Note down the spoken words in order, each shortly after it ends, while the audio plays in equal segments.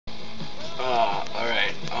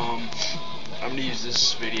use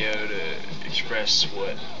this video to express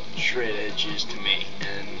what straight edge is to me,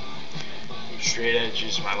 and straight edge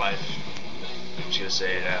is my life. I'm just gonna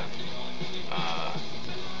say it out.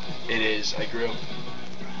 It is. I grew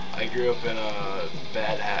up in a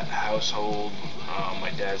bad household.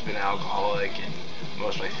 My dad's been an alcoholic, and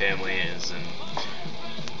most of my family is. And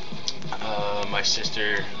my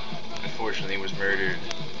sister, unfortunately, was murdered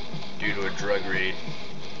due to a drug raid.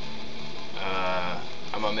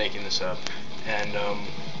 I'm not making this up, and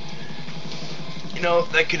you know,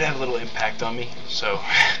 that could have a little impact on me. So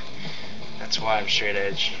that's why I'm straight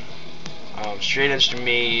edge. Straight edge to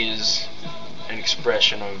me is an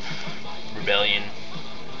expression of rebellion,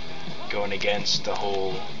 going against the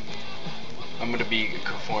whole. I'm gonna be a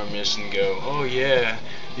conformist and go, oh yeah,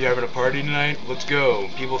 you having a party tonight? Let's go.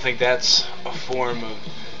 People think that's a form of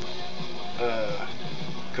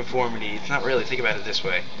conformity. It's not really. Think about it this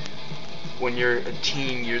way. When you're a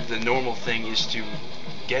teen, the normal thing is to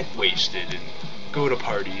get wasted and go to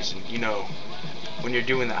parties, and you know, when you're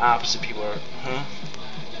doing the opposite, people are, huh?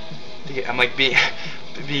 I'm like being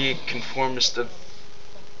a conformist of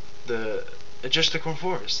just a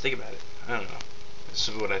conformist. Think about it. I don't know. This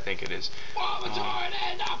is what I think it is. Let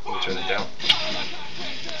me turn it down.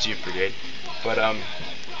 So you forget. But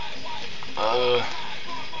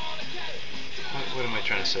what am I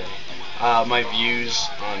trying to say? My views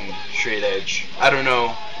on straight edge. I don't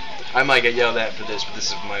know. I might get yelled at for this, but this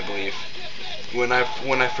is my belief. When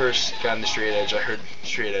I first got into straight edge, I heard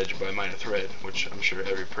Straight Edge by Minor Threat, which I'm sure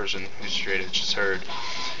every person who's straight edge has heard.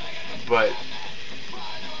 But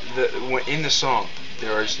in the song,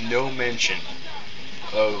 there is no mention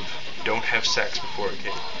of don't have sex before a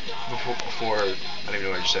kid, before I don't even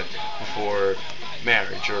know what I just said, before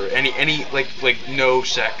marriage or any like no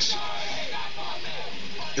sex.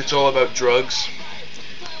 It's all about drugs.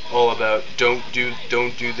 All about don't do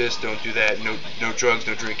this, don't do that, no drugs,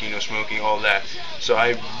 no drinking, no smoking, all that. So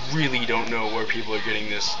I really don't know where people are getting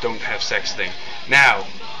this don't have sex thing. Now,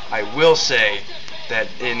 I will say that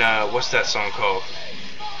in what's that song called?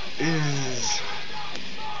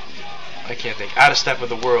 I can't think. Out of Step with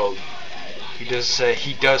the World. He does say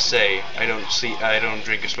I don't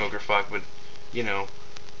drink or smoke or fuck, but you know,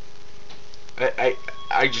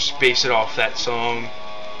 I just base it off that song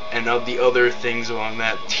and of the other things along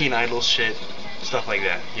that Teen Idol shit, stuff like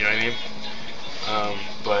that. You know what I mean?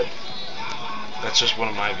 But that's just one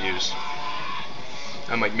of my views.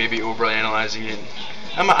 I'm like maybe overanalyzing it.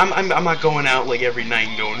 I'm not going out like every night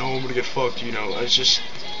and going, oh, I'm gonna get fucked. You know, it's just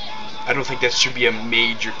I don't think that should be a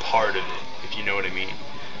major part of it, if you know what I mean.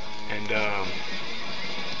 And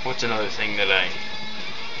what's another thing that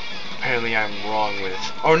apparently I'm wrong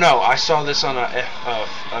with? Oh no, I saw this on a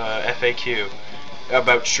FAQ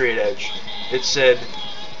about straight edge. It said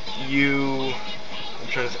I'm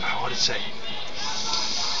trying to what did it say?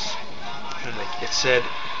 It said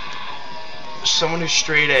someone who's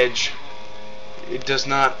straight edge, it does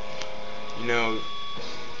not, you know,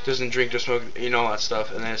 doesn't drink or smoke, you know, all that stuff.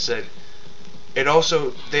 And then it said they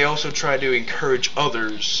also try to encourage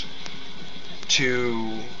others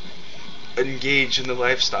to engage in the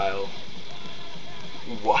lifestyle.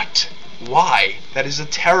 What? Why? That is a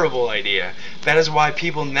terrible idea. That is why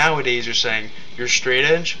people nowadays are saying, you're straight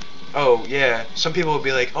edge? Oh, yeah. Some people will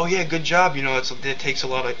be like, oh, yeah, good job. You know, it takes a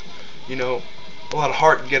lot of, you know, a lot of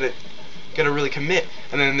heart and gotta really commit.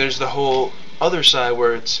 And then there's the whole other side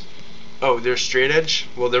where it's, oh, they're straight edge?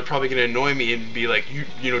 Well, they're probably going to annoy me and be like,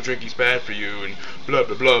 you know, drinking's bad for you and blah,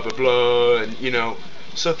 blah, blah, blah, blah. And, you know,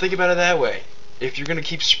 so think about it that way. If you're going to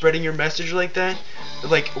keep spreading your message like that,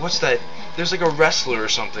 like, what's that? There's like a wrestler or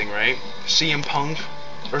something, right? CM Punk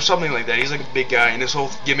or something like that. He's like a big guy, and his whole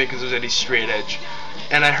gimmick is that he's straight edge.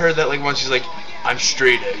 And I heard that like once, he's like, I'm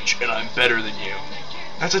straight edge and I'm better than you.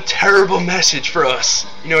 That's a terrible message for us.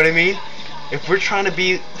 You know what I mean? If we're trying to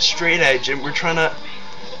be straight edge and we're trying to,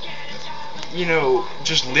 you know,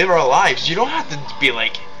 just live our lives, you don't have to be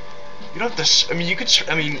like, you don't have to, you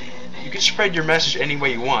could spread your message any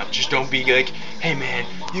way you want. Just don't be like, hey man,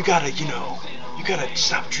 you gotta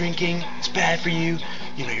stop drinking, it's bad for you,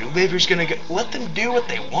 you know, your liver's gonna go. Let them do what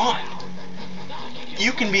they want.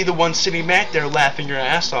 You can be the one sitting back there laughing your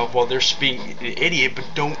ass off while they're being an idiot, but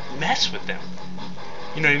don't mess with them.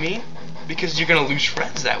 You know what I mean? Because you're gonna lose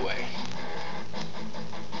friends that way.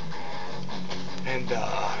 And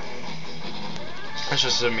that's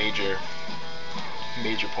just a major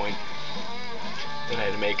point that I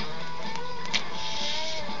had to make.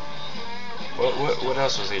 What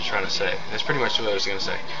else was he trying to say? That's pretty much what I was gonna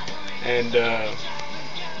say. And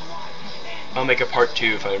I'll make a part 2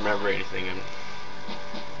 if I remember anything. And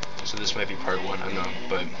so this might be part 1. I don't know,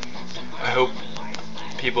 but I hope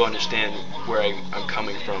people understand where I'm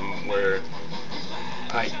coming from. Where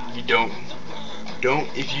you don't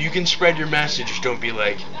if you can spread your message, just don't be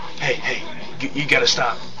like, hey, you gotta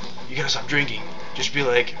stop. You gotta stop drinking. Just be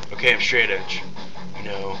like, okay, I'm straight edge. You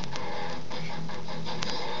know,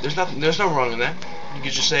 there's no wrong in that. You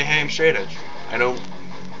could just say, hey, I'm straight edge. I don't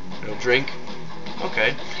drink.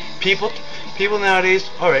 Okay. People nowadays,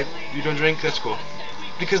 alright, you don't drink, that's cool.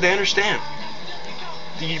 Because they understand.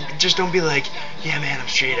 You just don't be like, yeah man, I'm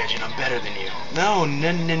straight edge and I'm better than you. No.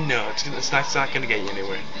 It's not gonna get you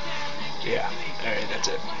anywhere. Yeah. Alright, that's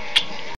it.